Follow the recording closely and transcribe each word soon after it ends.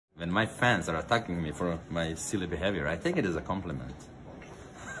When my fans are attacking me for my silly behavior, I take it as a compliment.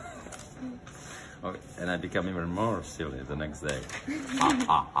 Okay, and I become even more silly the next day.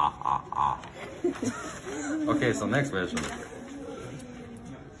 Okay, so next question.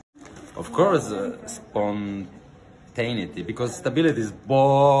 Of course, spontaneity, because stability is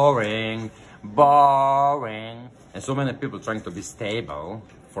boring, boring. And so many people trying to be stable,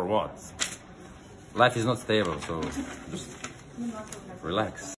 for what? Life is not stable, so just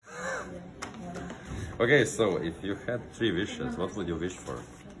relax. Okay, so if you had 3 wishes, what would you wish for?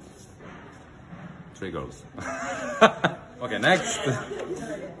 3 girls. Okay, next.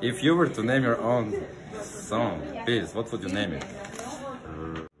 If you were to name your own song, please, what would you name it?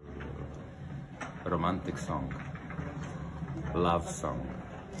 Romantic song. Love song.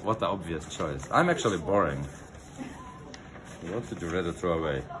 What an obvious choice. I'm actually boring. What would you rather throw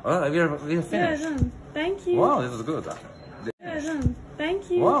away? Oh, we're finished. Yeah, done. Thank you. Wow, this was good. Yeah, done.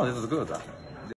 Thank you. Wow, this was good.